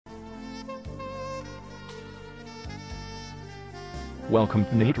Welcome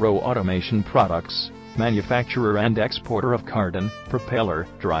to Nuhydro Automation Products, manufacturer and exporter of cardan, propeller,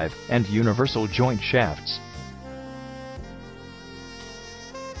 drive, and universal joint shafts.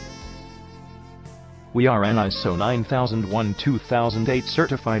 We are an ISO 9001-2008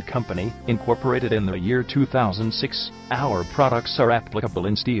 certified company, incorporated in the year 2006. Our products are applicable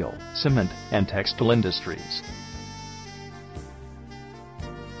in steel, cement, and textile industries.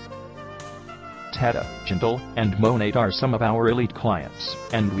 Tata, Jindal, and Monate are some of our elite clients,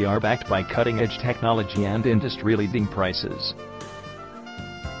 and we are backed by cutting-edge technology and industry-leading prices.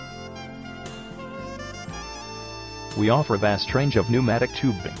 We offer a vast range of pneumatic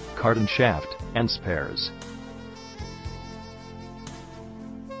tubing, cardan shaft, and spares.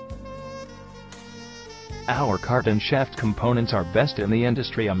 Our cardan shaft components are best in the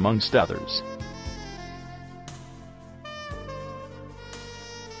industry amongst others.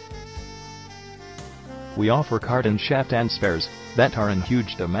 We offer cardan shaft and spares that are in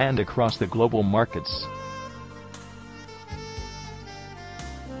huge demand across the global markets.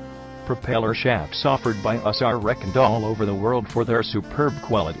 Propeller shafts offered by us are reckoned all over the world for their superb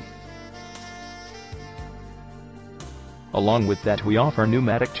quality. Along with that, we offer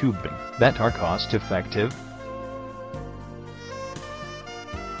pneumatic tubing that are cost-effective.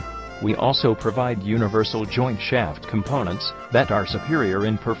 We also provide universal joint shaft components that are superior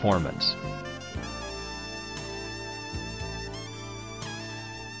in performance.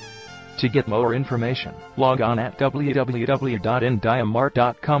 To get more information, log on at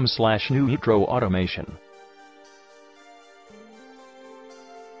www.indiamart.com/Nuhydro Automation.